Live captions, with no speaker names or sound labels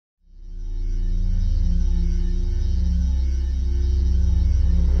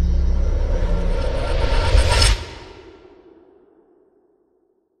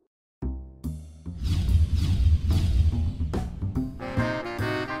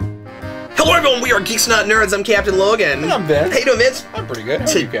Hello everyone, we are Geeks Not Nerds. I'm Captain Logan. And I'm Vince. How you doing, Vince? I'm pretty good.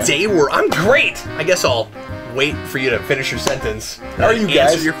 Today I'm great. I guess I'll wait for you to finish your sentence. How are you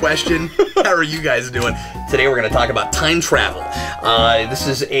guys? Answer your question. How are you guys doing? Today we're going to talk about time travel. This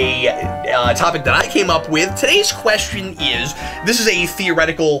is a topic that I came up with. Today's question is, this is a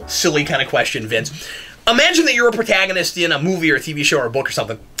theoretical, silly kind of question, Vince. Imagine that you're a protagonist in a movie or a TV show or a book or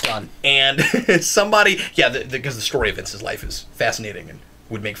something. Fun. And somebody, because the story of Vince's life is fascinating and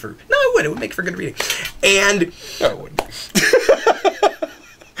would make for, it would make for good reading. And, No, it wouldn't.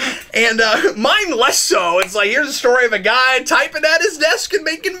 and mine less so. It's like, here's a story of a guy typing at his desk and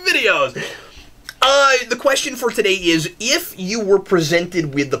making videos. The question for today is, if you were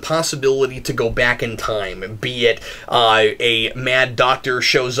presented with the possibility to go back in time, be it a mad doctor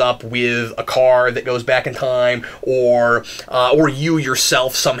shows up with a car that goes back in time, or you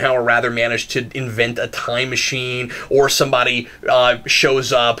yourself somehow or rather managed to invent a time machine, or somebody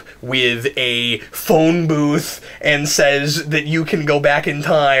shows up with a phone booth and says that you can go back in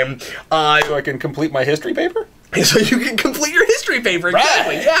time. So I can complete my history paper? So you can complete your history paper,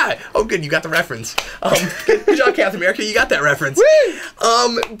 exactly. Right. Yeah. Oh, good. You got the reference. Good job, Captain America. You got that reference.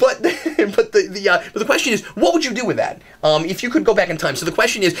 Woo! But the question is, what would you do with that if you could go back in time? So the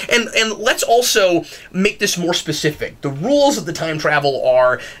question is, and let's also make this more specific. The rules of the time travel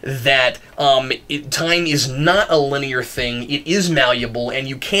are that time is not a linear thing. It is malleable, and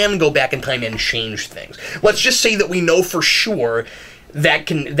you can go back in time and change things. Let's just say that we know for sure that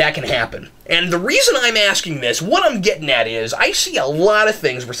can happen. And the reason I'm asking this, what I'm getting at is, I see a lot of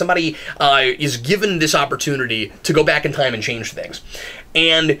things where somebody is given this opportunity to go back in time and change things.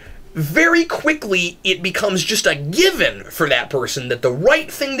 And very quickly, it becomes just a given for that person that the right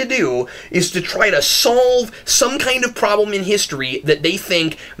thing to do is to try to solve some kind of problem in history that they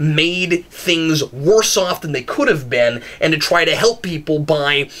think made things worse off than they could have been, and to try to help people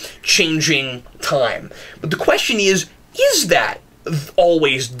by changing time. But the question is that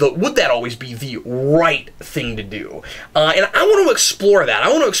would that always be the right thing to do? And I want to explore that. I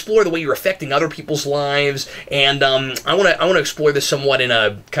want to explore the way you're affecting other people's lives, and I want to explore this somewhat in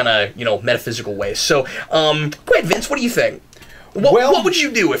a kind of metaphysical way. So, go ahead, Vince. What do you think? What would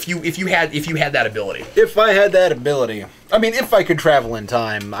you do if you had that ability? If I had that ability, I mean, if I could travel in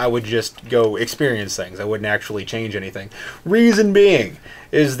time, I would just go experience things. I wouldn't actually change anything. Reason being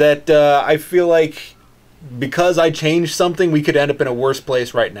is that I feel like, because I changed something, we could end up in a worse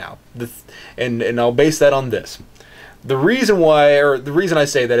place right now. And I'll base that on this. The reason why, or the reason I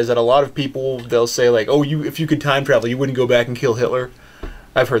say that, is that a lot of people, they'll say like, oh, if you could time travel, you wouldn't go back and kill Hitler.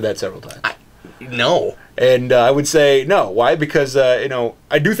 I've heard that several times. No. And I would say no. Why? Because, I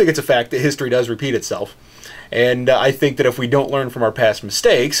do think it's a fact that history does repeat itself. And I think that if we don't learn from our past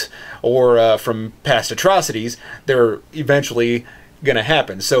mistakes, or from past atrocities, they're eventually going to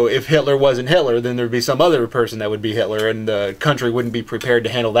happen. So if Hitler wasn't Hitler, then there'd be some other person that would be Hitler, and the country wouldn't be prepared to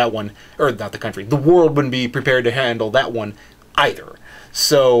handle that one, or not the country, the world wouldn't be prepared to handle that one either.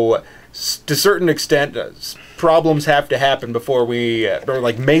 So to a certain extent, problems have to happen before we, or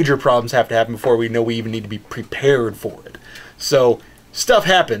like major problems have to happen before we know we even need to be prepared for it. So stuff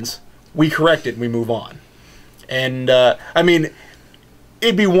happens, we correct it, and we move on. And I mean,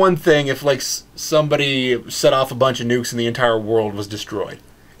 it'd be one thing if, like, somebody set off a bunch of nukes and the entire world was destroyed.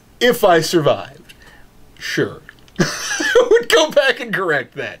 If I survived, sure. I would go back and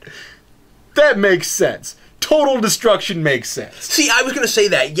correct that. That makes sense. Total destruction makes sense. See, I was going to say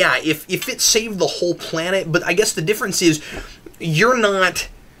that, yeah, if it saved the whole planet, but I guess the difference is you're not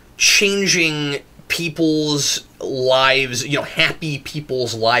changing people's lives, happy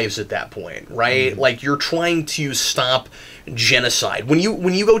people's lives at that point, right? Like, you're trying to stop genocide. When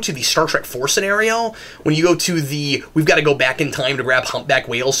you go to the Star Trek 4 scenario, when you go to the we've got to go back in time to grab humpback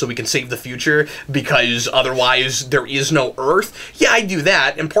whales so we can save the future because otherwise there is no Earth, yeah, I do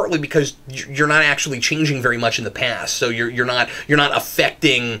that, and partly because you're not actually changing very much in the past, so you're not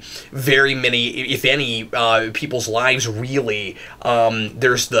affecting very many, if any, people's lives really.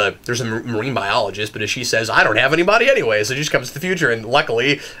 There's a marine biologist, but as she says, I don't have anybody anyway, so she just comes to the future, and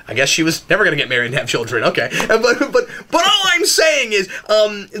luckily, I guess she was never going to get married and have children. Okay, but all I'm saying is,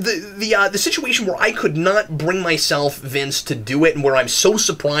 the situation where I could not bring myself, Vince, to do it, and where I'm so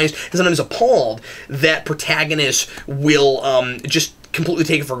surprised and sometimes appalled that protagonists will just completely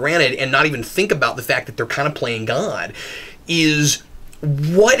take it for granted and not even think about the fact that they're kind of playing God, is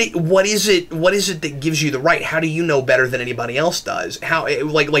what is it that gives you the right? How do you know better than anybody else does? How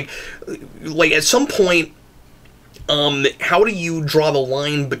like at some point, how do you draw the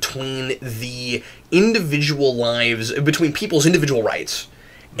line between the individual lives, between people's individual rights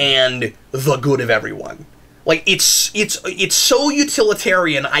and the good of everyone? Like it's so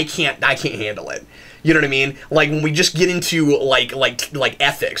utilitarian. I can't handle it. You know what I mean? Like when we just get into like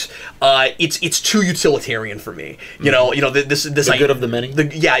ethics, it's too utilitarian for me. You know, this The good of the many.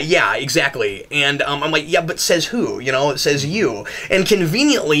 Yeah, exactly. And I'm like, yeah, but says who? You know, it says you. And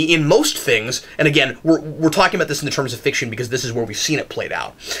conveniently, in most things, and again, we're talking about this in the terms of fiction because this is where we've seen it played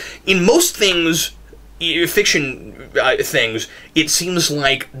out. In most things, fiction things, it seems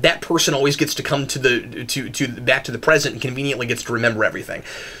like that person always gets to come to back to the present and conveniently gets to remember everything.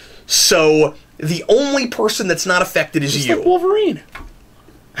 So the only person that's not affected is you. Like Wolverine.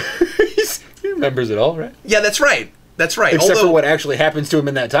 He remembers it all, right? Yeah, that's right. That's right. Except for what actually happens to him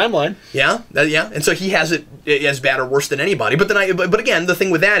in that timeline. Yeah, yeah, and so he has it as bad or worse than anybody. But then, but again, the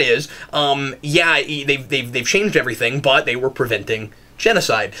thing with that is, yeah, they've changed everything, but they were preventing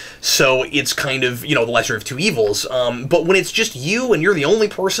genocide. So it's kind of, the lesser of two evils. But when it's just you and you're the only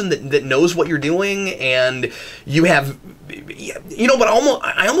person that knows what you're doing, and you have, but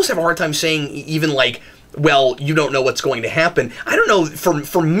I almost have a hard time saying even like, well, you don't know what's going to happen. I don't know,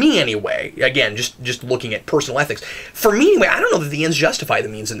 for me anyway, again, just looking at personal ethics, for me anyway, I don't know that the ends justify the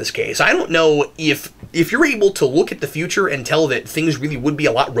means in this case. I don't know if you're able to look at the future and tell that things really would be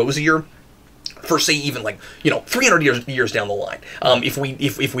a lot rosier for, say, even like 300 years down the line, if we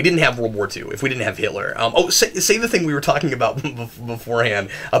didn't have World War II, if we didn't have Hitler. Say the thing we were talking about beforehand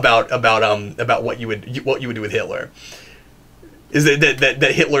about what you would do with Hitler. Is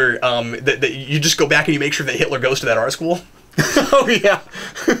that Hitler that you just go back and you make sure that Hitler goes to that art school? Oh yeah.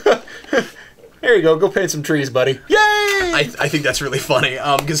 There you go. Go paint some trees, buddy. Yay! I think that's really funny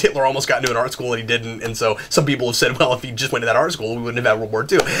because Hitler almost got into an art school and he didn't, and so some people have said, well, if he just went to that art school, we wouldn't have had World War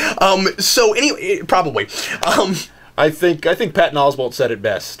II. So anyway, probably. I think Patton Oswalt said it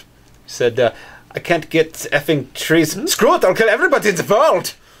best. He said, "I can't get effing trees. Screw it! I'll kill everybody in the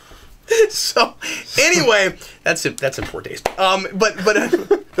world." So anyway, that's in poor taste. But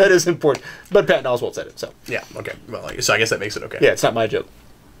that is important. But Patton Oswalt said it, so yeah, okay. Well, so I guess that makes it okay. Yeah, it's not my joke.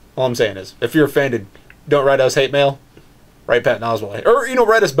 All I'm saying is, if you're offended, don't write us hate mail. Write Patton Oswalt, or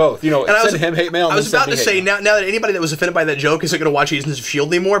write us both. Send him hate mail. I was about to say now that anybody that was offended by that joke isn't going to watch Agents of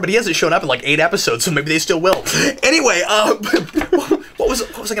S.H.I.E.L.D. anymore, but he hasn't shown up in like 8 episodes, so maybe they still will. Anyway, what was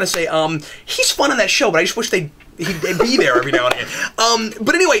I going to say? He's fun on that show, but I just wish they'd be there every now and again.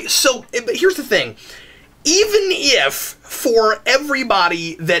 But anyway, but here's the thing: even if for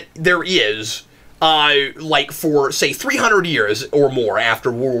everybody that there is, like for say 300 years or more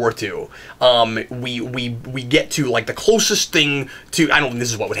after World War II, we get to like the closest thing to, I don't think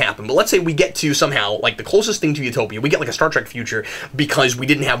this is what would happen, but let's say we get to somehow like the closest thing to utopia. We get like a Star Trek future because we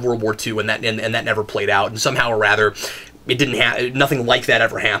didn't have World War II and that never played out, and somehow or rather it didn't nothing like that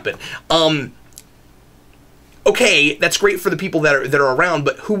ever happened. Okay, that's great for the people that are around,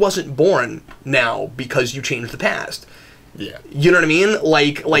 but who wasn't born now because you changed the past? Yeah. You know what I mean?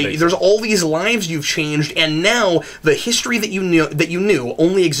 Like there's all these lives you've changed, and now the history that you knew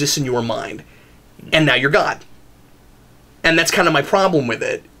only exists in your mind. And now you're God. And that's kind of my problem with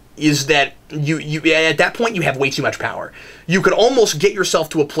it, is that you at that point you have way too much power. You could almost get yourself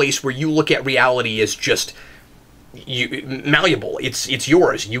to a place where you look at reality as just malleable. It's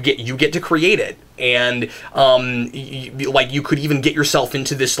yours. You get to create it. And you could even get yourself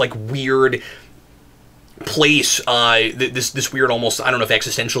into this like weird place, this weird, almost, I don't know if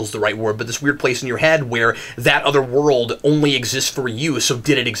existential is the right word, but this weird place in your head where that other world only exists for you, so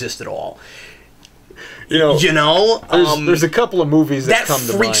did it exist at all? There's a couple of movies that come to mind.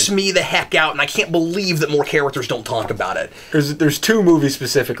 That freaks me the heck out, and I can't believe that more characters don't talk about it. There's 2 movies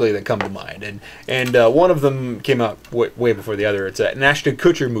specifically that come to mind, and one of them came out way before the other. It's an Ashton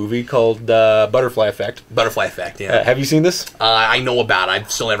Kutcher movie called Butterfly Effect. Butterfly Effect, yeah. Have you seen this? I know about it. I've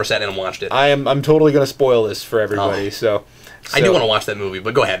still never sat in and watched it. I'm totally going to spoil this for everybody, so I do want to watch that movie,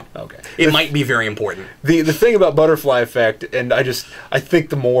 but go ahead. Okay. It might be very important. The thing about Butterfly Effect, and I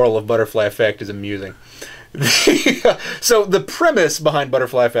think the moral of Butterfly Effect is amusing. So the premise behind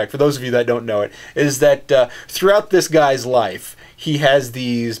Butterfly Effect, for those of you that don't know it, is that throughout this guy's life, he has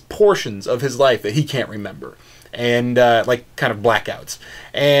these portions of his life that he can't remember, and like kind of blackouts.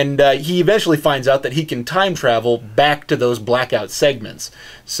 And he eventually finds out that he can time travel back to those blackout segments.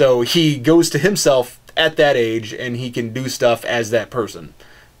 So he goes to himself at that age, and he can do stuff as that person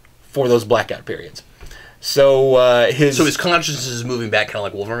for those blackout periods. So his consciousness is moving back, kind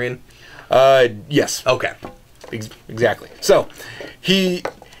of like Wolverine. Yes. Okay. Exactly. So he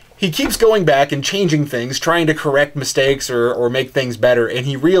keeps going back and changing things, trying to correct mistakes or make things better, and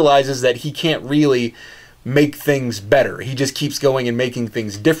he realizes that he can't really make things better. He just keeps going and making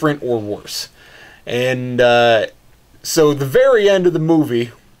things different or worse. And so the very end of the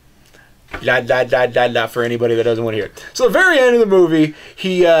movie, For anybody that doesn't want to hear it. So the very end of the movie,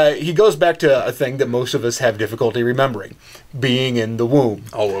 he goes back to a thing that most of us have difficulty remembering, being in the womb.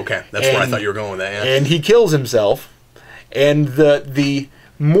 Oh, okay. That's where I thought you were going with that, yeah. And he kills himself. And the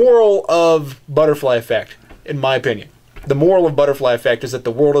moral of Butterfly Effect, in my opinion, the moral of Butterfly Effect is that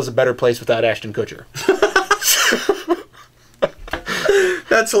the world is a better place without Ashton Kutcher.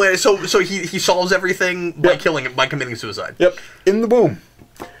 That's hilarious. So he solves everything by by committing suicide. Yep, in the womb.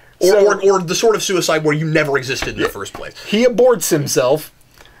 Or the sort of suicide where you never existed in the first place. He aborts himself.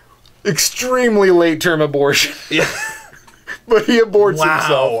 Extremely late-term abortion. Yeah. But he aborts himself.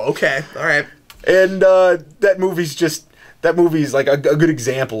 Wow, okay, all right. And that movie's like a good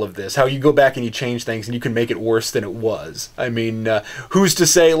example of this. How you go back and you change things and you can make it worse than it was. I mean, who's to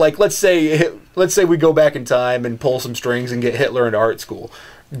say, like, let's say we go back in time and pull some strings and get Hitler into art school.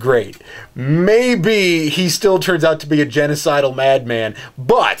 Great. Maybe he still turns out to be a genocidal madman,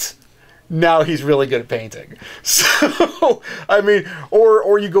 but now he's really good at painting. So, I mean,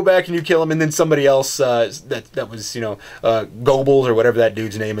 or you go back and you kill him, and then somebody else that was, Goebbels or whatever that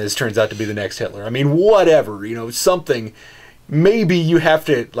dude's name is, turns out to be the next Hitler. I mean, whatever, something. Maybe you have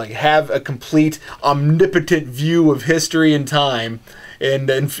to have a complete omnipotent view of history and time and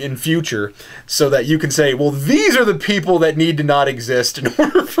in future, so that you can say, well, these are the people that need to not exist in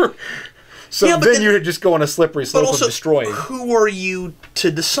order for. So yeah, then you just go on a slippery slope of destroying. Who are you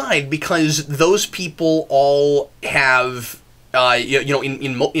to decide? Because those people all have,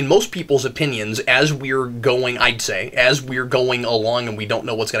 in most people's opinions, as we're going, I'd say, as we're going along and we don't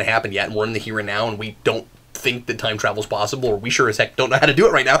know what's going to happen yet, and we're in the here and now, and we don't think that time travel is possible, or we sure as heck don't know how to do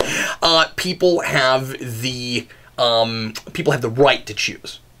it right now. People have the right to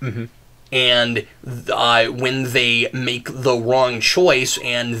choose. Mm-hmm. And when they make the wrong choice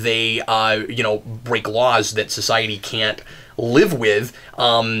and they, break laws that society can't live with,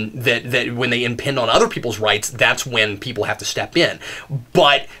 that when they impinge on other people's rights, that's when people have to step in.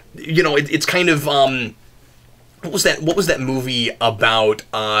 But it's kind of what was that movie about?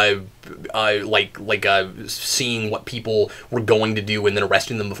 Seeing what people were going to do and then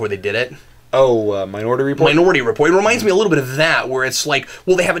arresting them before they did it. Oh, Minority Report? Minority Report. It reminds me a little bit of that, where it's like,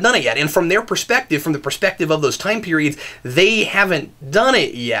 well, they haven't done it yet. And from their perspective, from the perspective of those time periods, they haven't done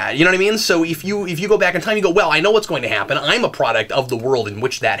it yet. You know what I mean? So if you go back in time, you go, well, I know what's going to happen. I'm a product of the world in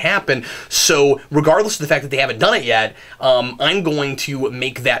which that happened. So regardless of the fact that they haven't done it yet, I'm going to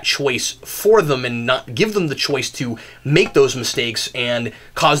make that choice for them and not give them the choice to make those mistakes and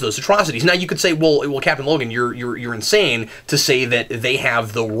cause those atrocities. Now, you could say, well, Captain Logan, you're insane to say that they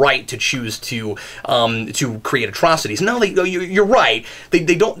have the right to choose to create atrocities. No, you're right. They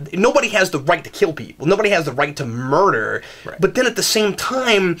don't. Nobody has the right to kill people. Nobody has the right to murder. Right. But then at the same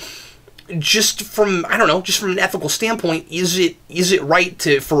time, just from an ethical standpoint, is it right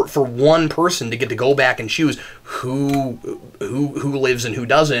for one person to get to go back and choose who lives and who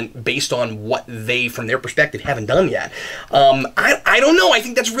doesn't based on what they, from their perspective, haven't done yet? I don't know. I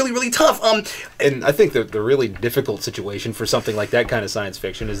think that's really, really tough. And I think the really difficult situation for something like that kind of science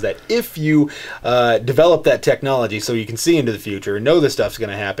fiction is that if you develop that technology so you can see into the future and know this stuff's going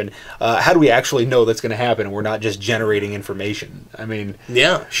to happen, how do we actually know that's going to happen and we're not just generating information? I mean,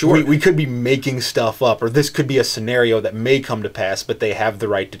 yeah, sure. We could be making stuff up, or this could be a scenario that may come to pass, but they have the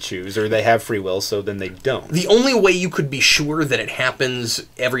right to choose, or they have free will, so then they don't. The only way you could be sure that it happens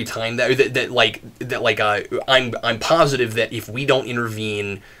every time I'm positive that if we don't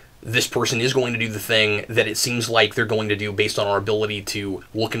intervene, this person is going to do the thing that it seems like they're going to do based on our ability to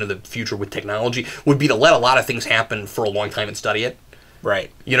look into the future with technology, would be to let a lot of things happen for a long time and study it. Right.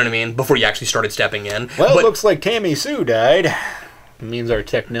 You know what I mean? Before you actually started stepping in. Well, it looks like Tammy Sue died. It means our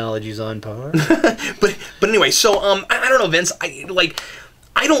technology's on par. but anyway, so I don't know, Vince.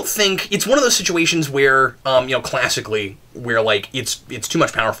 I don't think it's one of those situations where classically where it's too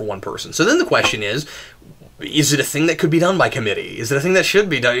much power for one person. So then the question is it a thing that could be done by committee? Is it a thing that should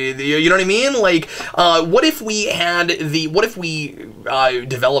be done? You know what I mean? What if we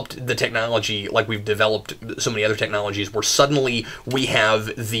developed the technology like we've developed so many other technologies, where suddenly we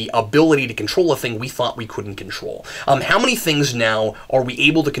have the ability to control a thing we thought we couldn't control? How many things now are we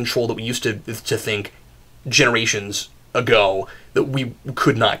able to control that we used to think generations ago that we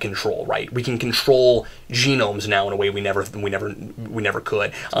could not control? Right, we can control genomes now in a way we never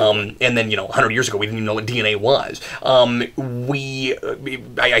could. And then 100 years ago we didn't even know what DNA was. I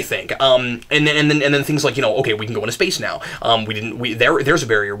think. And then things like okay, we can go into space now. There's a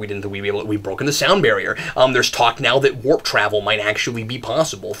barrier we didn't think we'd be able to. We've broken the sound barrier. There's talk now that warp travel might actually be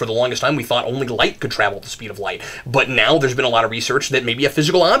possible. For the longest time we thought only light could travel at the speed of light, but now there's been a lot of research that maybe a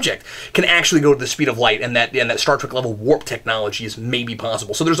physical object can actually go to the speed of light, and that Star Trek level warp technology actually is maybe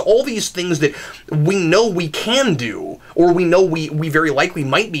possible. So there's all these things that we know we can do, or we know we very likely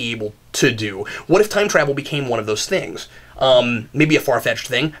might be able to do. What if time travel became one of those things? Maybe a far-fetched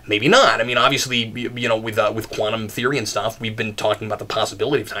thing, maybe not. I mean, obviously, you know, with quantum theory and stuff, we've been talking about the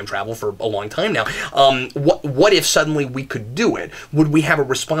possibility of time travel for a long time now. What if suddenly we could do it? Would we have a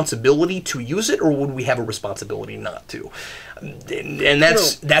responsibility to use it, or would we have a responsibility not to? And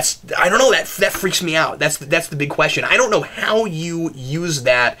that's I don't know, that freaks me out. That's the big question. I don't know how you use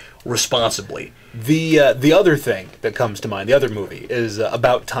that responsibly. The other thing that comes to mind, the other movie, is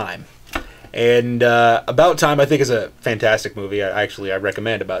About Time. And About Time, I think, is a fantastic movie. I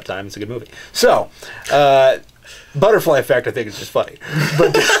recommend About Time. It's a good movie. So, Butterfly Effect, I think, is just funny.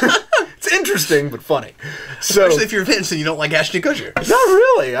 But it's interesting, but funny. So, especially if you're Vince and you don't like Ashton Kutcher. Not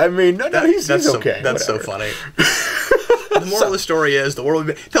really. I mean, no, he's okay. That's so funny. The moral of the story is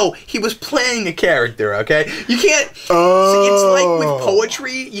no, he was playing a character, okay? You can't see, it's like with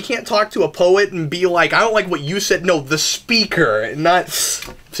poetry, you can't talk to a poet and be like, I don't like what you said. No, the speaker, not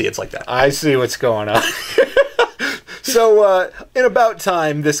see, it's like that. I see what's going on. So, in About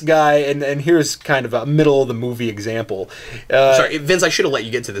Time, this guy, and here's kind of a middle of the movie example. Sorry, Vince, I should have let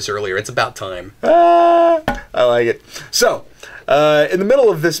you get to this earlier. It's About Time. I like it. So, in the middle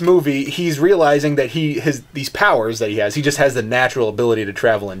of this movie, he's realizing that these powers that he has, he just has the natural ability to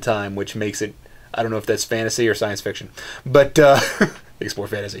travel in time, which makes it, I don't know if that's fantasy or science fiction, but it's more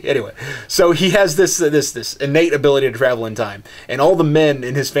fantasy. Anyway, so he has this innate ability to travel in time, and all the men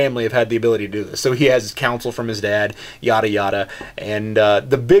in his family have had the ability to do this. So he has counsel from his dad, yada yada, and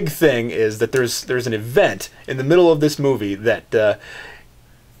the big thing is that there's an event in the middle of this movie that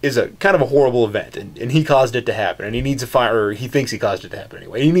is a kind of a horrible event, and he caused it to happen, and he needs to find, or he thinks he caused it to happen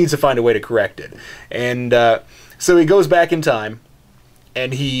anyway. He needs to find a way to correct it, and so he goes back in time,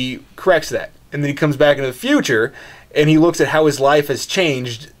 and he corrects that, and then he comes back into the future, and he looks at how his life has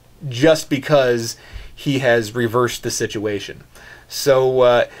changed just because he has reversed the situation.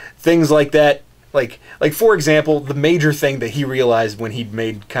 So things like that, like for example, the major thing that he realized when he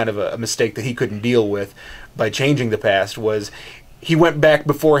made kind of a mistake that he couldn't deal with by changing the past was he went back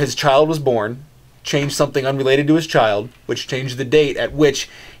before his child was born, changed something unrelated to his child, which changed the date at which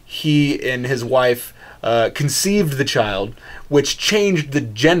he and his wife conceived the child, which changed the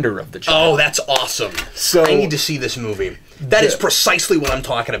gender of the child. Oh, that's awesome. So I need to see this movie. That is precisely what I'm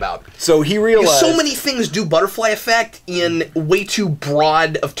talking about. So he realized... Because so many things do butterfly effect in way too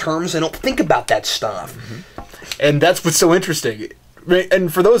broad of terms. I don't think about that stuff. Mm-hmm. And that's what's so interesting.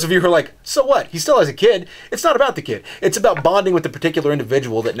 And for those of you who are like, so what? He still has a kid. It's not about the kid. It's about bonding with the particular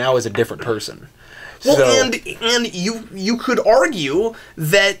individual that now is a different person. Well, so, and you could argue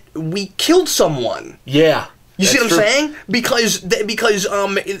that we killed someone. Yeah. You see what I'm saying? Because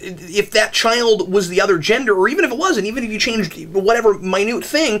if that child was the other gender, or even if it wasn't, even if you changed whatever minute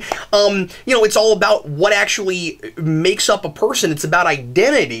thing, you know, it's all about what actually makes up a person. It's about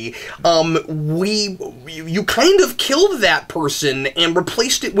identity. You kind of killed that person and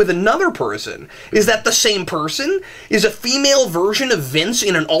replaced it with another person. Is that the same person? Is a female version of Vince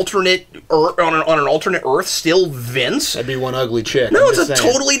in an alternate on an alternate Earth still Vince? That'd be one ugly chick. No, it's a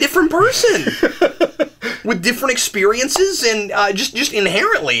totally different person. With different experiences and just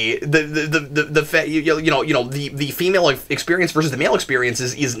inherently the female experience versus the male experience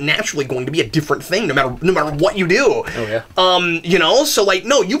is naturally going to be a different thing no matter what you do. Oh yeah. You know, so like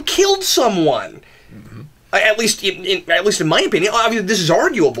no, you killed someone. Mm-hmm. At least in my opinion. Obviously, this is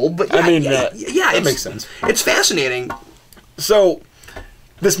arguable, but yeah, I mean, that makes sense. It's fascinating. So.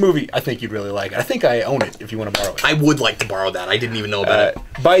 This movie, I think you'd really like it. I think I own it if you want to borrow it. I would like to borrow that. I didn't even know about it.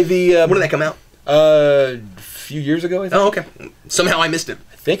 By the when did that come out? A few years ago, I think. Oh, okay. Somehow I missed it.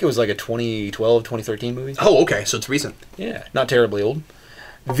 I think it was like a 2012, 2013 movie. Oh, okay. So it's recent. Yeah, not terribly old.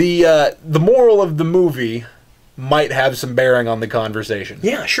 The moral of the movie might have some bearing on the conversation.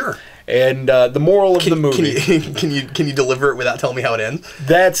 Yeah, sure. And the moral of the movie... Can you deliver it without telling me how it ends?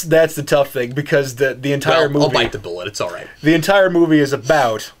 That's the tough thing, because the entire movie... I'll bite the bullet. It's all right. The entire movie is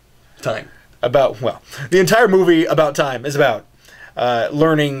about... Time. The entire movie About Time is about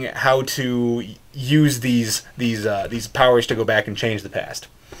learning how to use these powers to go back and change the past.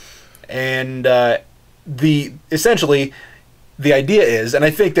 And essentially... The idea is, and I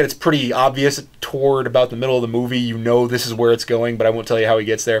think that it's pretty obvious toward about the middle of the movie, you know this is where it's going, but I won't tell you how he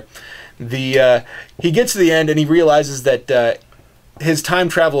gets there. He gets to the end and he realizes that his time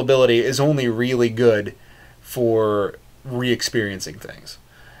travel ability is only really good for re-experiencing things.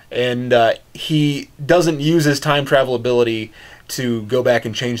 And he doesn't use his time travel ability to go back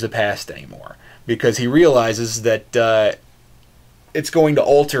and change the past anymore, because he realizes that it's going to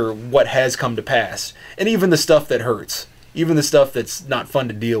alter what has come to pass, and even the stuff that hurts. Even the stuff that's not fun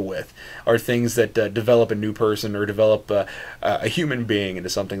to deal with are things that develop a new person or develop a human being into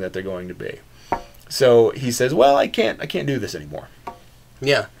something that they're going to be. So he says, well, I can't do this anymore.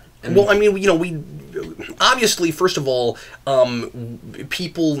 Yeah. Well, I mean, we obviously, first of all,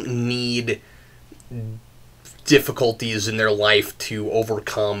 people need difficulties in their life to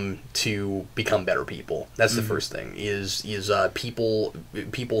overcome to become better people. That's the first thing. Is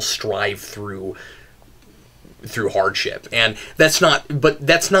people strive through hardship, and that's not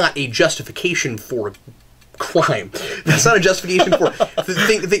a justification for crime. That's not a justification for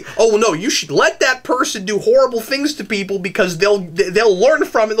oh no, you should let that person do horrible things to people because they'll learn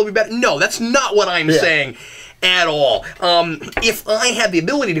from it, they'll be better. No, that's not what I'm saying at all. If I had the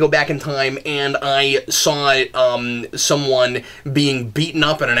ability to go back in time and I saw someone being beaten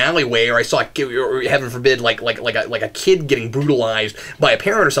up in an alleyway, or I saw, or heaven forbid, like a kid getting brutalized by a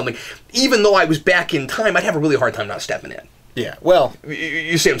parent or something, even though I was back in time, I'd have a really hard time not stepping in. Yeah, well,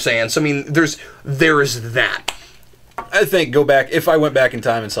 you see what I'm saying? So I mean, there's that. I think if I went back in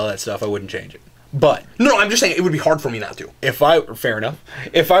time and saw that stuff, I wouldn't change it. But no, I'm just saying it would be hard for me not to. Fair enough.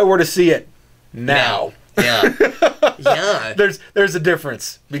 If I were to see it now. Yeah. Yeah. There's a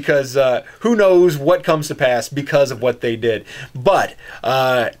difference because who knows what comes to pass because of what they did. But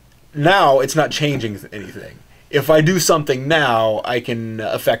now it's not changing anything. If I do something now, I can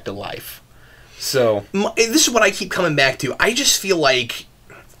affect a life. So this is what I keep coming back to. I just feel like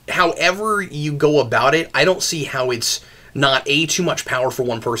however you go about it, I don't see how it's not A, too much power for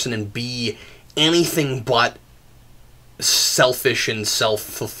one person, and B, anything but selfish and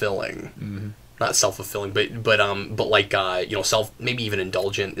self-fulfilling. Mm-hmm. Not self-fulfilling, but like maybe even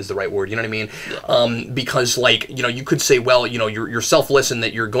indulgent is the right word. You know what I mean? Yeah. Because you could say, well, you're selfless and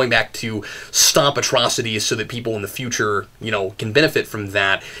that you're going back to stop atrocities so that people in the future, can benefit from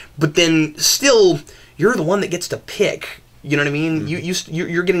that. But then still, you're the one that gets to pick. You know what I mean? Mm-hmm.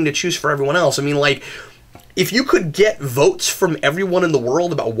 You're getting to choose for everyone else. I mean, if you could get votes from everyone in the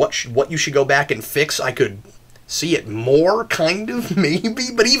world about what you should go back and fix, I could see it more, kind of, maybe,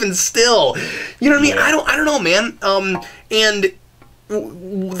 but even still, you know what I mean? I don't know, man. And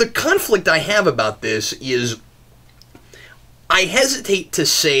the conflict I have about this is I hesitate to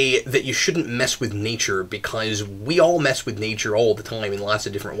say that you shouldn't mess with nature because we all mess with nature all the time in lots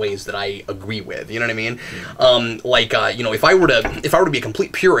of different ways that I agree with. You know what I mean? If I were to be a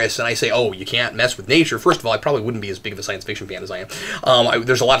complete purist and I say, oh, you can't mess with nature, first of all, I probably wouldn't be as big of a science fiction fan as I am.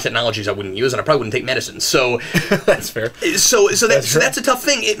 There's a lot of technologies I wouldn't use, and I probably wouldn't take medicine. So that's fair. So that's a tough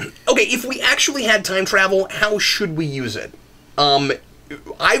thing. Okay, if we actually had time travel, how should we use it?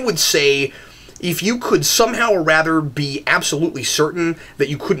 I would say, if you could somehow or rather be absolutely certain that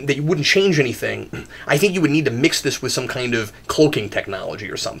you wouldn't change anything, I think you would need to mix this with some kind of cloaking technology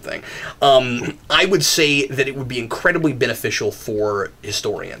or something. I would say that it would be incredibly beneficial for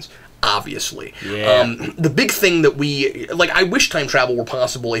historians. Obviously. Yeah. The big thing that I wish time travel were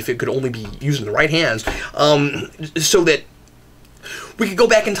possible if it could only be used in the right hands, so that we could go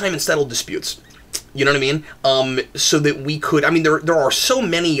back in time and settle disputes. You know what I mean? So that we could, there are so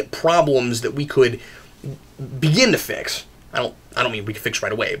many problems that we could begin to fix. I don't mean we could fix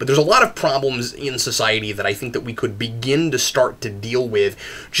right away, but there's a lot of problems in society that I think that we could begin to start to deal with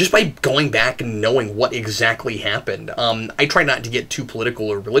just by going back and knowing what exactly happened. I try not to get too political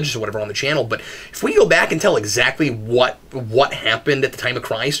or religious or whatever on the channel, but if we go back and tell exactly what happened at the time of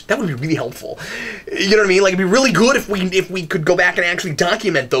Christ, that would be really helpful. You know what I mean? It'd be really good if we could go back and actually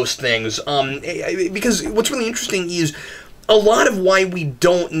document those things. Because what's really interesting is a lot of why we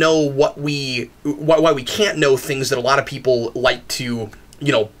don't know why we can't know things that a lot of people like to,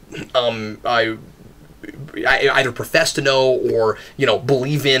 either profess to know or,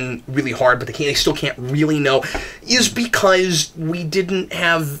 believe in really hard, but they still can't really know, is because we didn't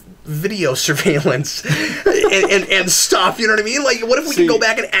have video surveillance and stuff, you know what I mean? What if we could go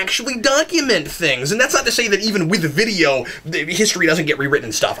back and actually document things? And that's not to say that even with the video, the history doesn't get rewritten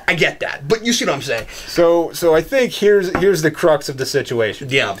and stuff. I get that, but you see what I'm saying. So I think here's the crux of the situation.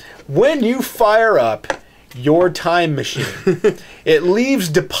 Yeah. When you fire up your time machine, it leaves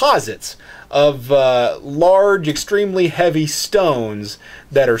deposits of large, extremely heavy stones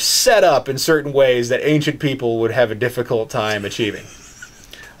that are set up in certain ways that ancient people would have a difficult time achieving.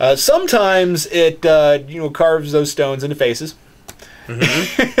 Sometimes it carves those stones into faces,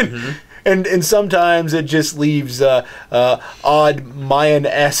 and sometimes it just leaves odd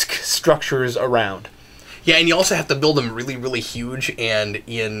Mayan-esque structures around. Yeah, and you also have to build them really, really huge and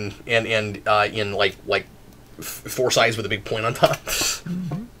in four sides with a big point on top.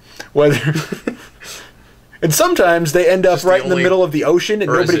 Whether And sometimes they end up right in the middle of the ocean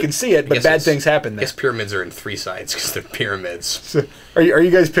and nobody can see it, but bad things happen there. I guess pyramids are in 3 sides because they're pyramids. So, are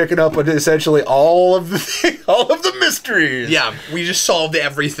you guys picking up on essentially all of the mysteries? Yeah, we just solved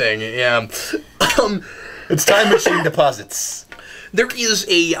everything. Yeah. It's time machine deposits. There is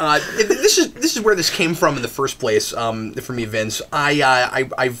a this is where this came from in the first place for me, Vince.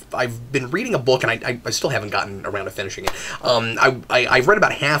 I've been reading a book and I still haven't gotten around to finishing it. I've read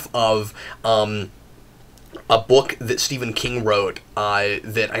about half of a book that Stephen King wrote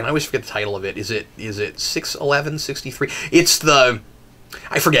that I always forget the title of it. Is it 6/11/63? It's the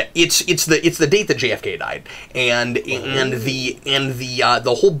I forget. It's the date that JFK died, and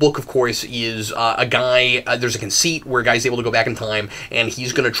the whole book, of course, is a guy. There's a conceit where a guy's able to go back in time, and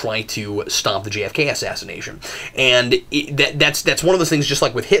he's going to try to stop the JFK assassination. And that's one of those things, just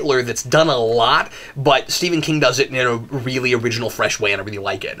like with Hitler, that's done a lot, but Stephen King does it in a really original, fresh way, and I really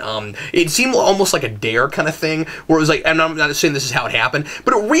like it. It seemed almost like a dare kind of thing, where it was like, and I'm not saying this is how it happened,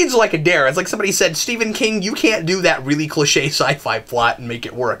 but it reads like a dare. It's like somebody said, Stephen King, you can't do that really cliche sci-fi plot and make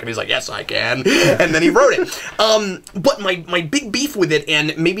it work. And he's like, yes, I can. And then he wrote it. But my big beef with it,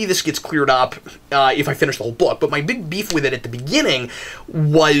 and maybe this gets cleared up if I finish the whole book, but my big beef with it at the beginning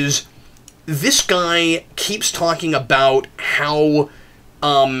was this guy keeps talking about how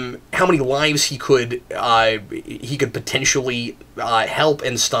many lives he could potentially help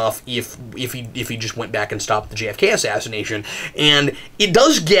and stuff if he just went back and stopped the JFK assassination. And it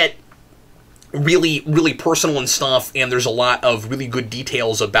does get really, really personal and stuff, and there's a lot of really good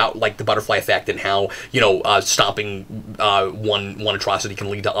details about, like, the butterfly effect and how, stopping one atrocity can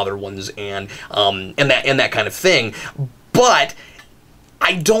lead to other ones, and that kind of thing. But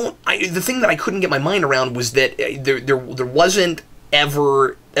the thing that I couldn't get my mind around was that there wasn't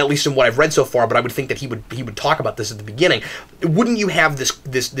ever, at least in what I've read so far, but I would think that he would talk about this at the beginning. Wouldn't you have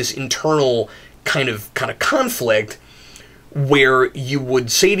this internal kind of conflict where you would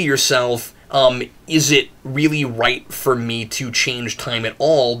say to yourself, is it really right for me to change time at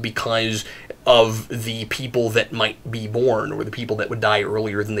all because of the people that might be born, or the people that would die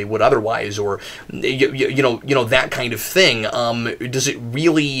earlier than they would otherwise, or that kind of thing? Does it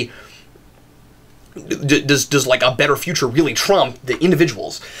really does like a better future really trump the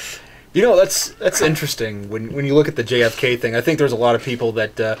individuals? That's interesting. When you look at the JFK thing, I think there's a lot of people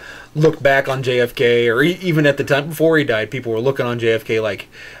that look back on JFK, or even at the time before he died, people were looking on JFK like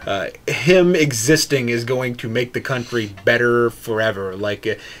him existing is going to make the country better forever. Like,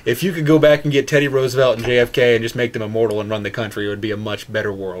 if you could go back and get Teddy Roosevelt and JFK and just make them immortal and run the country, it would be a much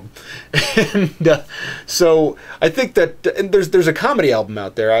better world. And so I think that, and there's a comedy album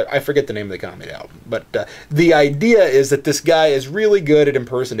out there. I forget the name of the comedy album, but the idea is that this guy is really good at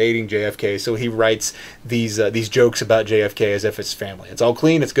impersonating JFK, so he writes these jokes about JFK as if it's family. It's all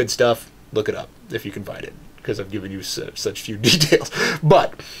clean, it's good stuff. Look it up if you can find it, because I've given you such few details.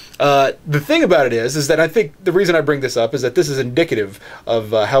 But the thing about it is that I think the reason I bring this up is that this is indicative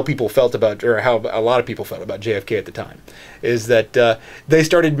of how people felt about, or how a lot of people felt about JFK at the time, is that they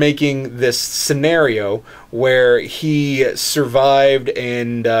started making this scenario where he survived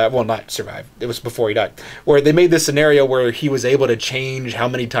and, well, not survived, it was before he died, where they made this scenario where he was able to change how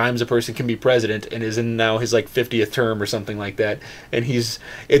many times a person can be president, and is in now his, like, 50th term or something like that. And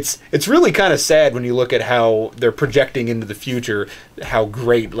it's really kind of sad when you look at how they're projecting into the future, how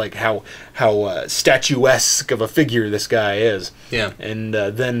great, like, how statuesque of a figure this guy is. Yeah. And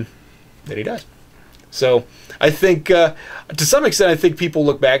then he dies. So I think, to some extent, I think people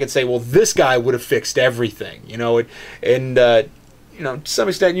look back and say, well, this guy would have fixed everything, and to some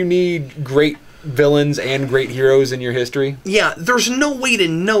extent, you need great villains and great heroes in your history. Yeah, there's no way to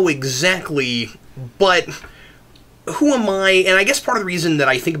know exactly, but who am I? And I guess part of the reason that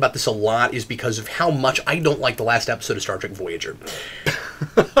I think about this a lot is because of how much I don't like the last episode of Star Trek Voyager.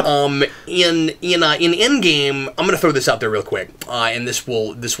 In Endgame, I'm going to throw this out there real quick, and this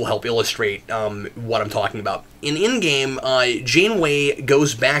will help illustrate what I'm talking about. In Endgame, Janeway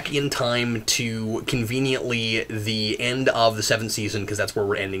goes back in time to conveniently the end of the 7th season, because that's where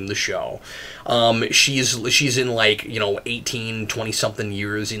we're ending the show. She's in, like, 18, 20-something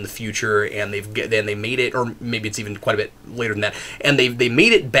years in the future, and they made it, or maybe it's even quite a bit later than that, and they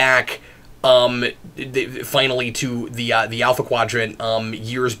made it back finally to the Alpha Quadrant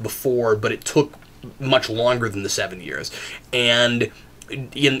years before, but it took much longer than the 7 years. And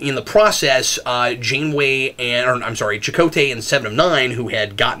in the process, Chakotay and Seven of Nine, who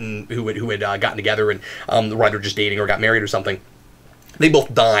had gotten together and were either just dating or got married or something, they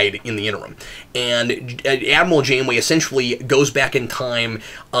both died in the interim. And Admiral Janeway essentially goes back in time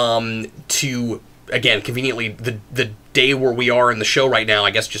to again, conveniently, the day where we are in the show right now,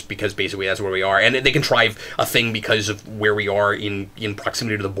 I guess just because basically that's where we are. And they contrive a thing because of where we are in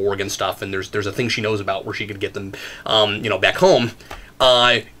proximity to the Borg and stuff, and there's a thing she knows about where she could get them, back home.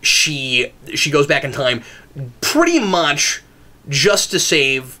 She goes back in time pretty much just to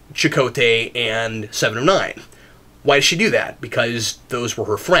save Chakotay and Seven of Nine. Why does she do that? Because those were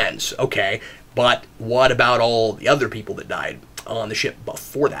her friends. Okay, but what about all the other people that died on the ship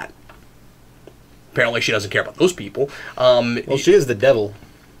before that? Apparently, she doesn't care about those people. Well, she is the devil.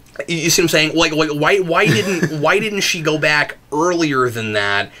 You see what I'm saying? Like why didn't she go back earlier than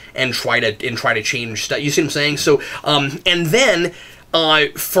that and try to change stuff? You see what I'm saying? So and then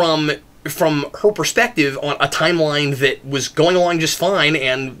from her perspective on a timeline that was going along just fine,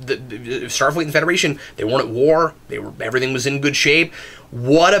 and the Starfleet and the Federation, they weren't at war. Everything was in good shape.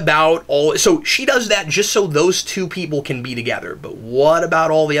 What about all... So she does that just so those two people can be together. But what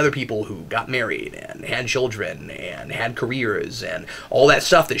about all the other people who got married and had children and had careers and all that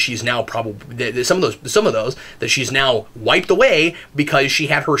stuff that she's now probably... Some of those that she's now wiped away because she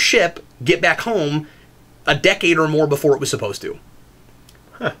had her ship get back home a decade or more before it was supposed to.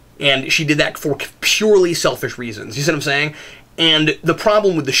 Huh. And she did that for purely selfish reasons. You see what I'm saying? And the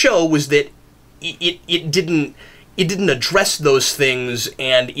problem with the show was that it didn't address those things,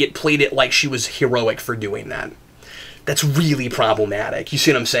 and it played it like she was heroic for doing that. That's really problematic. You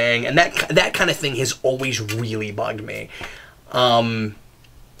see what I'm saying? And that kind of thing has always really bugged me. All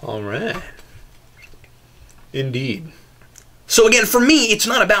right. Indeed. So again, for me, it's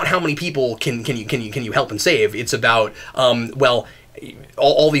not about how many people can you help and save. It's about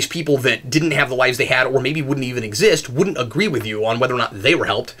all these people that didn't have the lives they had, or maybe wouldn't even exist, wouldn't agree with you on whether or not they were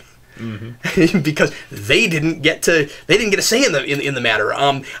helped. Mm-hmm. Because they didn't get a say in the matter.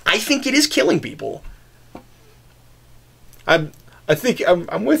 I think it is killing people. I think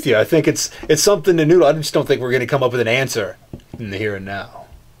I'm with you. I think it's something to noodle. I just don't think we're going to come up with an answer in the here and now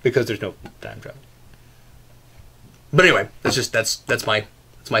because there's no time travel. But anyway, that's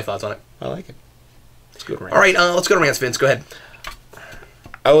my thoughts on it. I like it. Let's go to rants. All right, let's go to rants, Vince. Go ahead.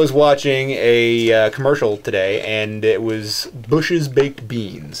 I was watching a commercial today, and it was Bush's Baked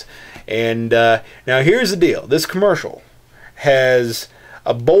Beans. And now here's the deal. This commercial has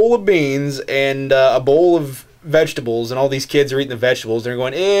a bowl of beans and a bowl of vegetables, and all these kids are eating the vegetables. They're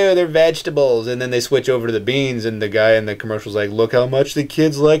going, ew, they're vegetables. And then they switch over to the beans, and the guy in the commercial's like, look how much the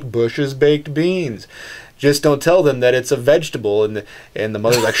kids like Bush's Baked Beans. Just don't tell them that it's a vegetable. And the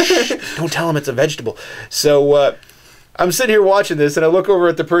mother's like, shh, don't tell them it's a vegetable. So I'm sitting here watching this, and I look over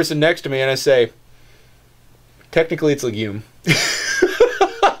at the person next to me, and I say, technically it's legume.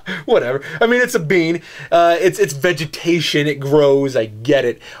 Whatever. I mean, it's a bean. It's vegetation. It grows. I get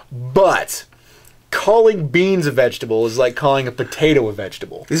it. But calling beans a vegetable is like calling a potato a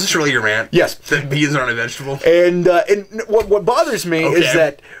vegetable. Is this really your rant? Yes. That beans aren't a vegetable? And what bothers me is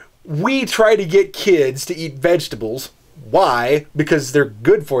that we try to get kids to eat vegetables. Why? Because they're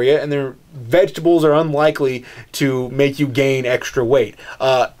good for you, and their vegetables are unlikely to make you gain extra weight.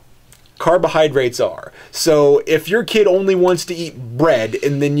 Carbohydrates are. So if your kid only wants to eat bread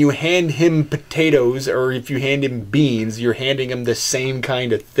and then you hand him potatoes, or if you hand him beans, you're handing him the same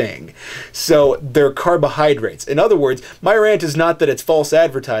kind of thing. So they're carbohydrates. In other words, my rant is not that it's false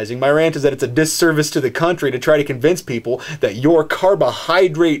advertising. My rant is that it's a disservice to the country to try to convince people that your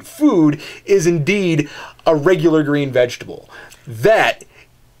carbohydrate food is indeed a regular green vegetable. That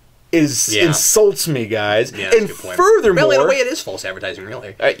insults me, guys. Yeah, and furthermore, well, in a way, it is false advertising,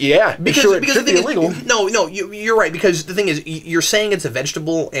 really. Yeah, because it the should thing be illegal. No, you're right. Because the thing is, you're saying it's a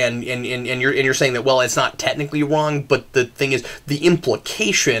vegetable, and you're saying that, well, it's not technically wrong. But the thing is, the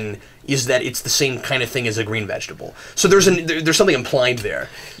implication is that it's the same kind of thing as a green vegetable. So there's something implied there.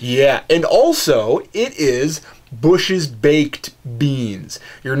 Yeah, and also it is Bush's baked beans.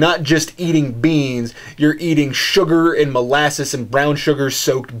 You're not just eating beans, you're eating sugar and molasses and brown sugar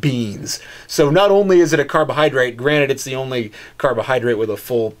soaked beans. So not only is it a carbohydrate, granted it's the only carbohydrate with a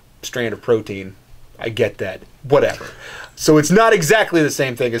full strand of protein. I get that. Whatever. So it's not exactly the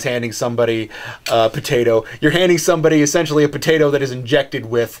same thing as handing somebody a potato. You're handing somebody essentially a potato that is injected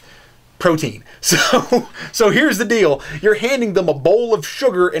with protein. So here's the deal. You're handing them a bowl of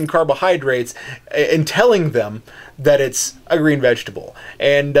sugar and carbohydrates and telling them that it's a green vegetable.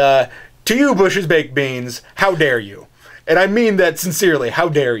 And to you, Bush's Baked Beans, how dare you? And I mean that sincerely. How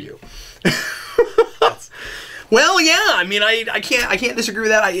dare you? Well, yeah. I mean, I can't disagree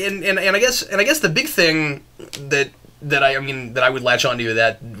with that. And I guess the big thing that I would latch onto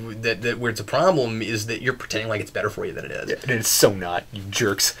that where it's a problem is that you're pretending like it's better for you than it is. Yeah, and it's so not, you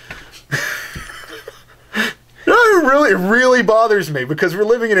jerks. All It really bothers me because we're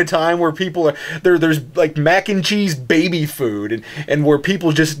living in a time where people are there's like mac and cheese baby food and where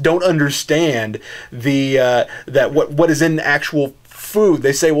people just don't understand the that what is in actual food.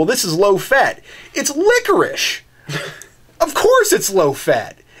 They say, well, this is low fat. It's licorice. Of course it's low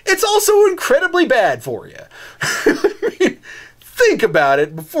fat. It's also incredibly bad for you. I mean, think about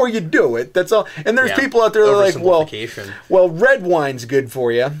it before you do it. That's all. And there's people out there that are like, well, red wine's good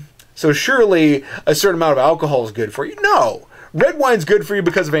for you, so surely a certain amount of alcohol is good for you. No. Red wine's good for you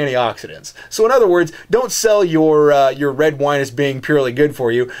because of antioxidants. So in other words, don't sell your red wine as being purely good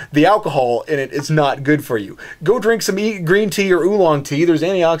for you. The alcohol in it is not good for you. Go drink some green tea or oolong tea. There's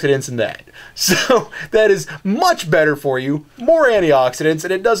antioxidants in that. So that is much better for you, more antioxidants,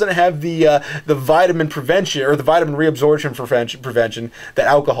 and it doesn't have the vitamin prevention or the vitamin reabsorption prevention that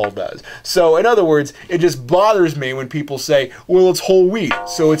alcohol does. So in other words, it just bothers me when people say, well, it's whole wheat,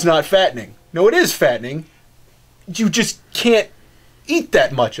 so it's not fattening. No, it is fattening. You just can't eat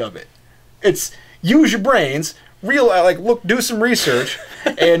that much of it. It's use your brains, do some research,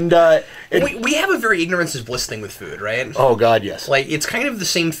 and we have a very ignorance is bliss thing with food, right? Oh God, yes. Like it's kind of the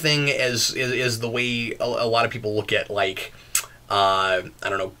same thing as the way a lot of people look at like I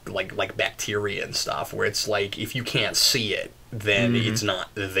don't know, like bacteria and stuff, where it's like if you can't see it, then it's not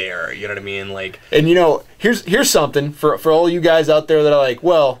there. You know what I mean? Like, and you know, here's something for all you guys out there that are like,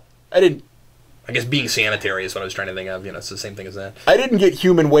 well, I guess being sanitary is what I was trying to think of. You know, it's the same thing as that. I didn't get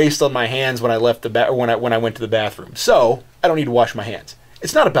human waste on my hands when I left when I went to the bathroom, so I don't need to wash my hands.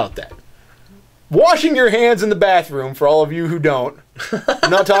 It's not about that. Washing your hands in the bathroom, for all of you who don't,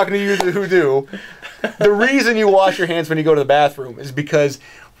 I'm not talking to you who do. The reason you wash your hands when you go to the bathroom is because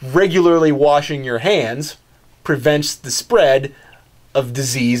regularly washing your hands prevents the spread of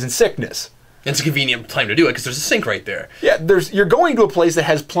disease and sickness. It's a convenient time to do it because there's a sink right there. Yeah, you're going to a place that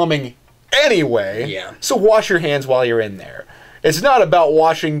has plumbing anyway, so wash your hands while you're in there. It's not about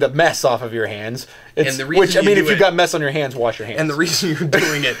washing the mess off of your hands. If you've got mess on your hands, wash your hands. And the reason you're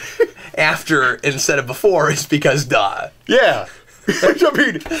doing it after instead of before is because duh. Yeah. I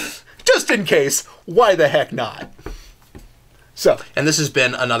mean, just in case, why the heck not? So. And this has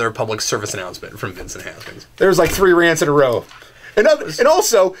been another public service announcement from Vincent Haskins. There's like 3 rants in a row. And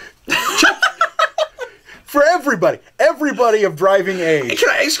also, for everybody of driving age. Can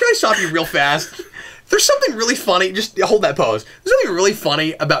I stop you real fast? There's something really funny. Just hold that pose. There's something really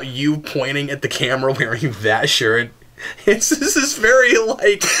funny about you pointing at the camera wearing that shirt. This is very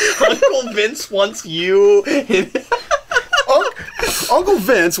like Uncle Vince wants you. Uncle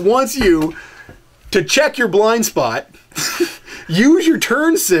Vince wants you to check your blind spot, use your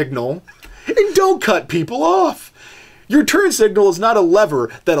turn signal, and don't cut people off. Your turn signal is not a lever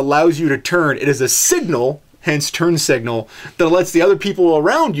that allows you to turn. It is a signal, hence turn signal, that lets the other people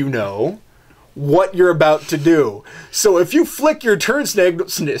around you know what you're about to do. So if you flick your turn signal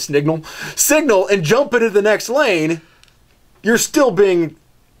and jump into the next lane, you're still being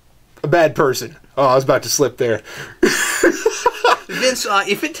a bad person. Oh, I was about to slip there. Vince,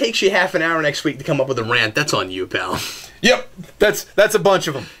 if it takes you half an hour next week to come up with a rant, that's on you, pal. Yep, that's a bunch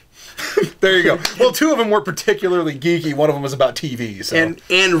of them. There you go. Well, 2 of them were particularly geeky. One of them was about TV. So.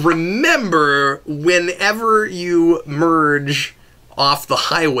 And remember, whenever you merge off the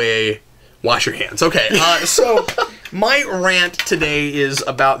highway, wash your hands. Okay, so my rant today is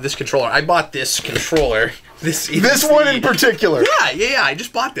about this controller. I bought this controller. This one in particular. Yeah. I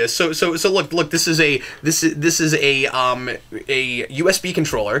just bought this. So look. This is a USB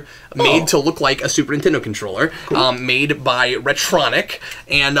controller made to look like a Super Nintendo controller. Cool. Made by Retronic,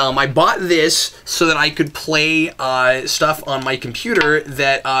 and I bought this so that I could play stuff on my computer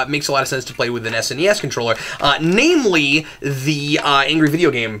that makes a lot of sense to play with an SNES controller, namely the Angry Video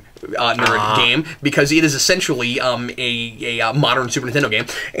Game Nerd game, because it is essentially a modern Super Nintendo game,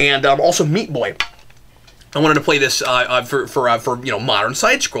 and also Meat Boy. I wanted to play this for modern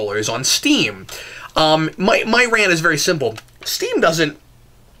side scrollers on Steam. My rant is very simple. Steam doesn't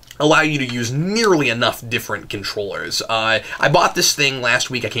allow you to use nearly enough different controllers. I bought this thing last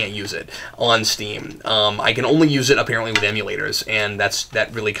week. I can't use it on Steam. I can only use it apparently with emulators, and that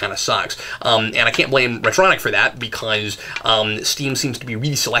really kind of sucks. And I can't blame Retronic for that because Steam seems to be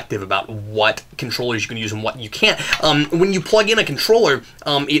really selective about what controllers you can use and what you can't. When you plug in a controller,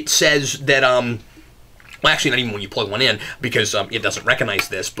 it says that Well, actually, not even when you plug one in, because it doesn't recognize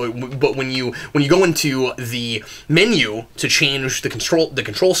this. But when you go into the menu to change the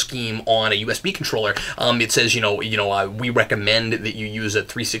control scheme on a USB controller, it says we recommend that you use a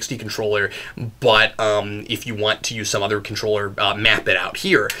 360 controller, but if you want to use some other controller, map it out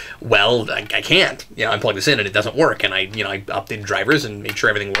here. Well, I can't. I plug this in and it doesn't work, and I updated drivers and made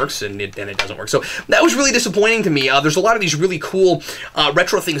sure everything works, and it doesn't work. So that was really disappointing to me. There's a lot of these really cool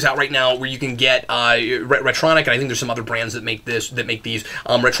retro things out right now where you can get. Retronic, and I think there's some other brands that make these.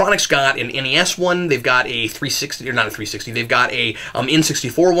 Retronic's got an NES one. They've got a 360, or not a 360. They've got a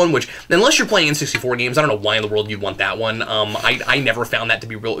N64 one, which, unless you're playing N64 games, I don't know why in the world you'd want that one. I never found that to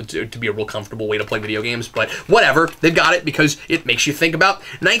be a real comfortable way to play video games, but whatever. They've got it because it makes you think about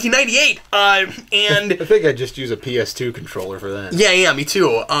 1998. And I think I'd just use a PS2 controller for that. Yeah, me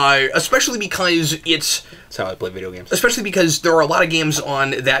too. Especially because that's how I play video games. Especially because there are a lot of games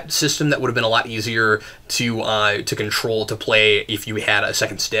on that system that would have been a lot easier to control, to play if you had a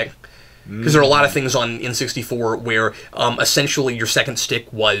second stick. Because there are a lot of things on N64 where essentially your second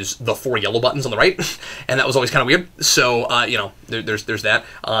stick was the 4 yellow buttons on the right, and that was always kind of weird. So there's that.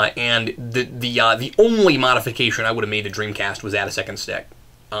 And the only modification I would have made to Dreamcast was add a second stick.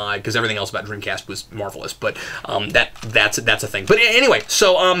 Because everything else about Dreamcast was marvelous, but that's a thing. But anyway,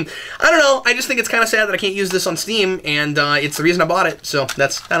 so I don't know. I just think it's kind of sad that I can't use this on Steam, and it's the reason I bought it. So I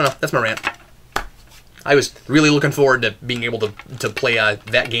don't know. That's my rant. I was really looking forward to being able to play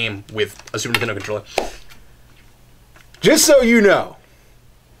that game with a Super Nintendo controller. Just so you know,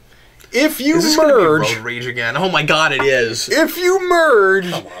 if you is this merge, road rage again? Oh my God, it is. If you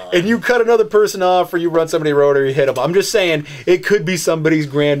merge and you cut another person off, or you run somebody road, or you hit them, I'm just saying it could be somebody's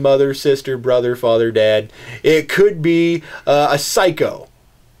grandmother, sister, brother, father, dad. It could be a psycho.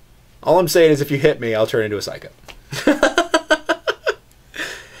 All I'm saying is, if you hit me, I'll turn into a psycho.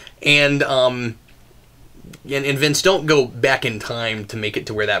 And Vince, don't go back in time to make it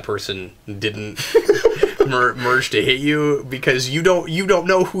to where that person didn't merge to hit you, because you don't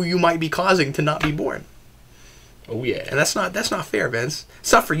know who you might be causing to not be born. Oh yeah, and that's not fair, Vince.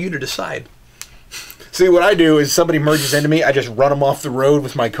 It's not for you to decide. See, what I do is, somebody merges into me, I just run them off the road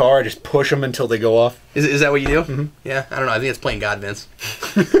with my car. I just push them until they go off. Is that what you do? Mm-hmm. Yeah, I don't know. I think it's playing God, Vince.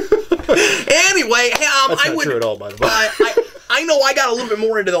 Anyway, that's not true at all, by the way. I know I got a little bit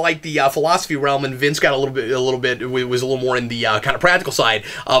more into the philosophy realm, and Vince got a little bit was a little more in the kind of practical side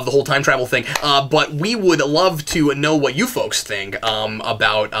of the whole time travel thing. But we would love to know what you folks think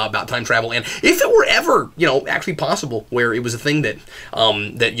about time travel, and if it were ever actually possible, where it was a thing that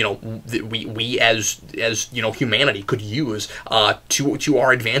that we as humanity could use to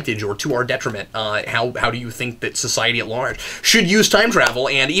our advantage or to our detriment. How do you think that society at large should use time travel?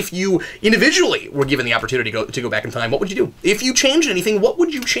 And if you individually were given the opportunity to go back in time, what would you do? If you changed anything, what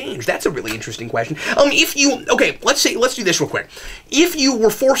would you change? That's a really interesting question. Let's do this real quick. If you were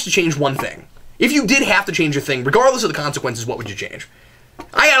forced to change one thing, if you did have to change a thing, regardless of the consequences, what would you change?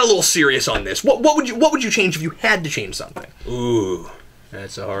 I got a little serious on this. What would you change if you had to change something? Ooh,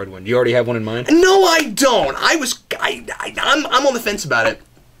 that's a hard one. Do you already have one in mind? No, I don't. I'm on the fence about it.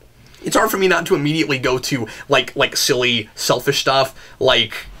 It's hard for me not to immediately go to like silly, selfish stuff,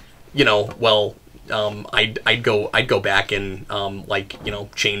 like I'd go back and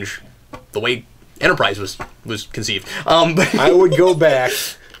change the way Enterprise was conceived. I would go back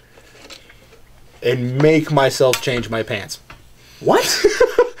and make myself change my pants. What?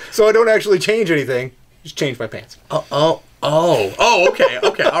 So I don't actually change anything. Just change my pants. Okay,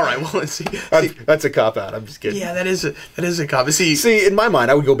 all right. Well, let's see. That's a cop out. I'm just kidding. Yeah, that is a cop. See, in my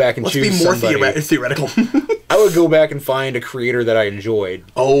mind, I would go back and choose be more somebody. theoretical. I would go back and find a creator that I enjoyed.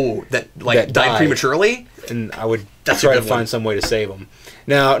 Oh, that died prematurely? And I would try to find some way to save him.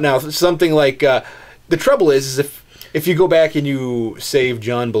 Now something like the trouble is if you go back and you save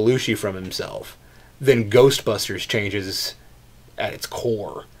John Belushi from himself, then Ghostbusters changes at its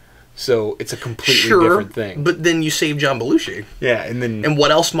core. So it's a completely different thing. But then you save John Belushi. Yeah, and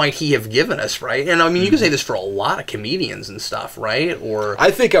what else might he have given us, right? And I mean, you can say this for a lot of comedians and stuff, right? Or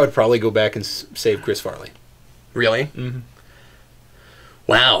I think I would probably go back and save Chris Farley. Really? Mm-hmm.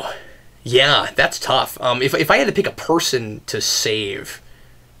 Wow. Yeah, that's tough. If I had to pick a person to save,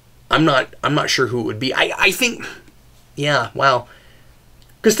 I'm not sure who it would be. I think, yeah, wow.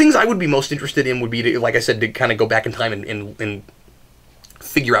 Because things I would be most interested in would be to, like I said, to kind of go back in time and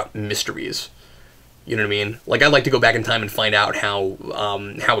figure out mysteries. You know what I mean? Like, I'd like to go back in time and find out how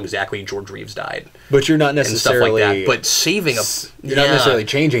exactly George Reeves died. But you're not necessarily... And stuff like that. But saving a... You're not necessarily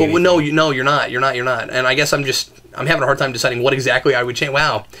changing but anything. No, you're not. And I guess I'm having a hard time deciding what exactly I would change.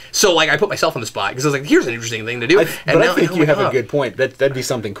 Wow. So, like, I put myself on the spot because I was like, here's an interesting thing to do. I think you have a good point. That'd be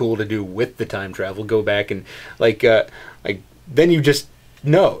something cool to do with the time travel. Go back and, then you just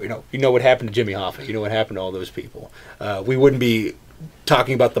know. You know what happened to Jimmy Hoffa. You know what happened to all those people. We wouldn't be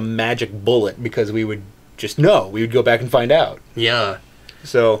talking about the magic bullet because we would just know. We would go back and find out. Yeah.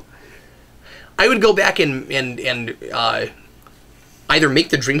 So I would go back and either make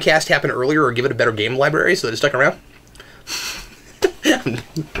the Dreamcast happen earlier or give it a better game library so that it stuck around.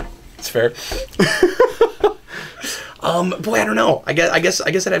 it's fair. Boy, I don't know. I guess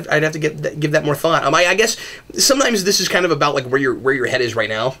I'd have to give that more thought. I guess sometimes this is kind of about like where your head is right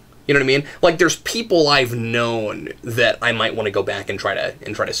now. You know what I mean? Like, there's people I've known that I might want to go back and try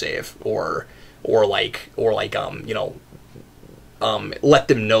to save, or let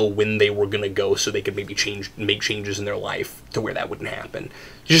them know when they were gonna go, so they could maybe make changes in their life to where that wouldn't happen.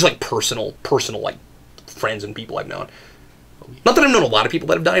 Just like personal like friends and people I've known. Not that I've known a lot of people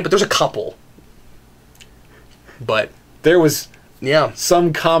that have died, but there's a couple. But there was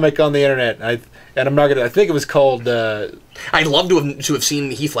some comic on the internet. I think it was called. I'd love to have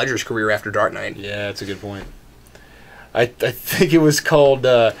seen Heath Ledger's career after Dark Knight. Yeah, that's a good point. I think it was called.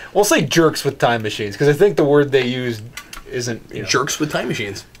 We'll say jerks with time machines because I think the word they used isn't jerks with time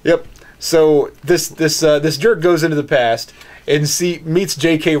machines. Yep. So this jerk goes into the past and meets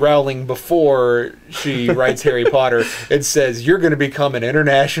J.K. Rowling before she writes Harry Potter and says, "You're going to become an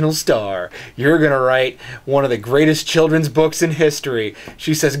international star. You're going to write one of the greatest children's books in history."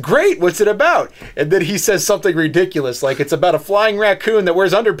 She says, "Great, what's it about?" And then he says something ridiculous like it's about a flying raccoon that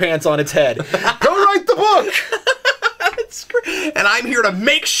wears underpants on its head. Go write the book! That's great. And I'm here to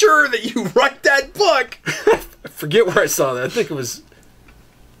make sure that you write that book. I forget where I saw that. I think it was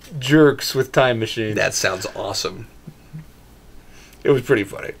Jerks with Time Machine. That sounds awesome. It was pretty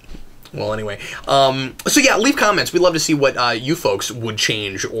funny. Well, anyway, so yeah, leave comments. We'd love to see what you folks would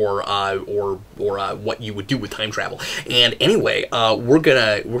change or what you would do with time travel. And anyway, we're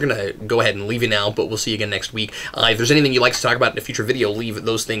gonna go ahead and leave you now, but we'll see you again next week. If there's anything you'd like to talk about in a future video, leave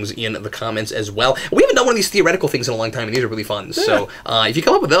those things in the comments as well. We haven't done one of these theoretical things in a long time, and these are really fun. Yeah. So if you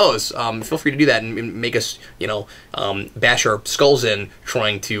come up with those, feel free to do that and make us, bash our skulls in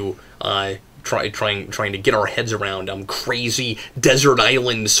trying to. Trying to get our heads around crazy desert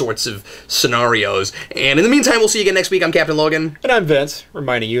island sorts of scenarios. And in the meantime, we'll see you again next week. I'm Captain Logan. And I'm Vince,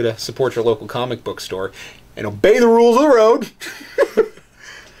 reminding you to support your local comic book store and obey the rules of the road.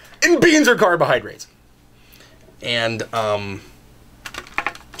 And beans are carbohydrates. And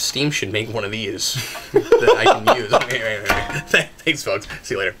Steam should make one of these that I can use. Thanks, folks.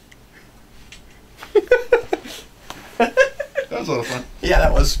 See you later. That was a lot of fun. Yeah,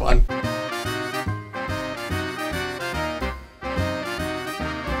 that was fun.